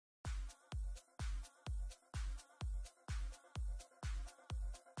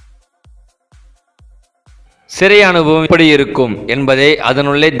சிறை அனுபவம் எப்படி இருக்கும் என்பதை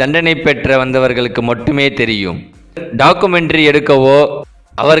அதனுள்ளே தண்டனை பெற்ற வந்தவர்களுக்கு மட்டுமே தெரியும். டாக்குமெண்ட்ரி எடுக்கவோ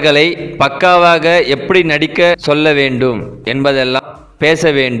அவர்களை பக்காவாக எப்படி நடிக்க சொல்ல வேண்டும் என்பதெல்லாம்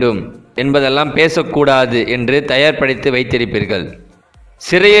பேச வேண்டும் என்பதெல்லாம் பேசக்கூடாது என்று தயார்படுத்தி வைத்திருப்பீர்கள்.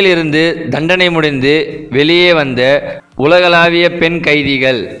 சிறையில் இருந்து தண்டனை முடிந்து வெளியே வந்த உலகளாவிய பெண்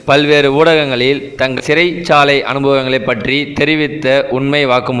கைதிகள் பல்வேறு ஊடகங்களில் தங்கள் சிறைச்சாலை அனுபவங்களை பற்றி தெரிவித்த உண்மை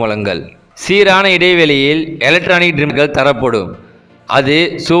வாக்குமூலங்கள். சீரான இடைவெளியில் எலக்ட்ரானிக் ட்ரிம்கள் தரப்படும். அது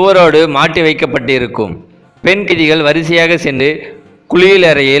சுவரோடு மாட்டி வைக்கப்பட்டிருக்கும். பெண் கைதிகள் வரிசையாக சென்று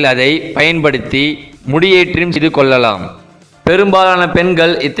குளியலறையில் அதை பயன்படுத்தி முடியை ட்ரிம் செய்து கொள்ளலாம். பெரும்பாலான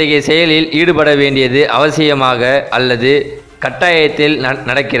பெண்கள் இத்தகைய செயலில் ஈடுபட வேண்டியது அவசியமாக அல்லது கட்டாயத்தில்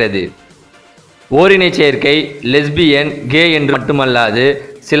நடக்கிறது. ஓரினை சேர்க்கை, லெஸ்பியன், கே என்று மட்டுமல்லாது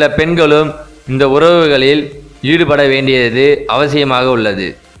சில பெண்களும் இந்த உறவுகளில் ஈடுபட வேண்டியது அவசியமாக உள்ளது.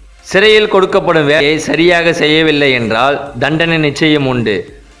 சிறையில் கொடுக்கப்படும் வேலையை சரியாக செய்யவில்லை என்றால் தண்டனை நிச்சயம் உண்டு.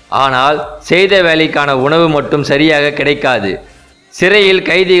 ஆனால் செய்த வேலைக்கான உணவு மட்டும் சரியாக கிடைக்காது. சிறையில்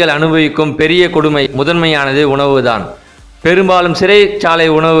கைதிகள் அனுபவிக்கும் பெரிய கொடுமை முதன்மையானது உணவுதான். பெரும்பாலும் சிறைச்சாலை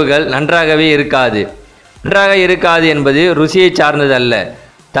உணவுகள் நன்றாகவே இருக்காது. நன்றாக இருக்காது என்பது ருசியை சார்ந்ததல்ல,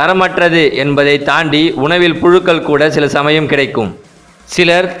 தரமற்றது என்பதை தாண்டி உணவில் புழுக்கள் கூட சில சமயம் கிடைக்கும்.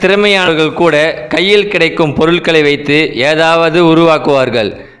 சிலர் திறமையானவர்கள் கூட கையில் கிடைக்கும் பொருட்களை வைத்து ஏதாவது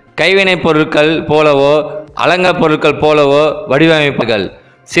உருவாக்குவார்கள். கைவினைப் பொருட்கள் போலவோ அலங்கார பொருட்கள் போலவோ வடிவமைப்பார்கள்.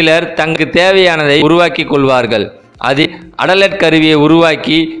 சிலர் தங்களுக்கு தேவையானதை உருவாக்கி கொள்வார்கள். அதில் அடலட் கருவியை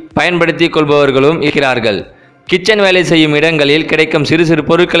உருவாக்கி பயன்படுத்தி கொள்பவர்களும் இருக்கிறார்கள். கிச்சன் வேலை செய்யும் இடங்களில் கிடைக்கும் சிறு சிறு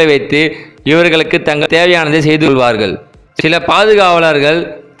பொருட்களை வைத்து இவர்களுக்கு தங்கள் தேவையானதை செய்து கொள்வார்கள். சில பாதுகாவலர்கள்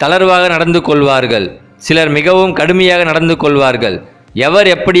தளர்வாக நடந்து கொள்வார்கள். சிலர் மிகவும் கடுமையாக நடந்து கொள்வார்கள். எவர்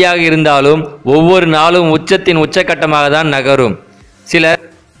எப்படியாக இருந்தாலும் ஒவ்வொரு நாளும் உச்சத்தின் உச்சக்கட்டமாக தான் நகரும். சிலர்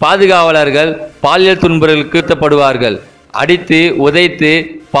பாதுகாவலர்கள் பாலியல் துன்புறுத்தலுக்கு உட்படுவார்கள். அடித்து உதைத்து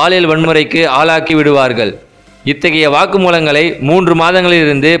பாலியல் வன்முறைக்கு ஆளாக்கி விடுவார்கள். இத்தகைய வாக்குமூலங்களை 3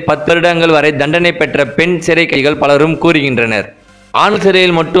 மாதங்களிலிருந்து 10 வருடங்கள் வரை தண்டனை பெற்ற பெண் சிறை கைதிகள் பலரும் கூறுகின்றனர். ஆண்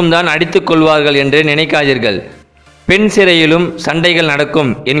சிறையில் மட்டும்தான் அடித்துக் கொள்வார்கள் என்று நினைக்காதீர்கள். பெண் சிறையிலும் சண்டைகள்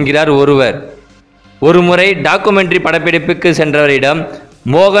நடக்கும் என்கிறார் ஒருவர். ஒருமுறை டாக்குமெண்ட்ரி படப்பிடிப்புக்கு சென்றவரிடம்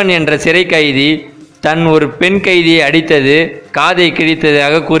மோகன் என்ற சிறை கைதி தன் ஒரு பெண் கைதியை அடித்தது காதை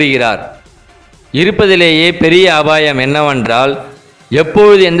கிழித்ததாக கூறுகிறார். இருப்பதிலேயே பெரிய அபாயம் என்னவென்றால்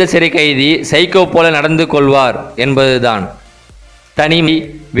எப்பொழுது எந்த சிறை கைதி சைக்கோ போல நடந்து கொள்வார் என்பதுதான். தனிமை,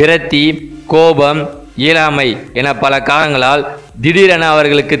 விரக்தி, கோபம், இயலாமை என பல காரணங்களால் திடீரென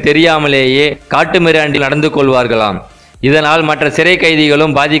அவர்களுக்கு தெரியாமலேயே காட்டுமிராண்டில் நடந்து கொள்வார்களாம். இதனால் மற்ற சிறை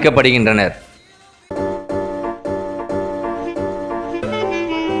கைதிகளும் பாதிக்கப்படுகின்றனர்.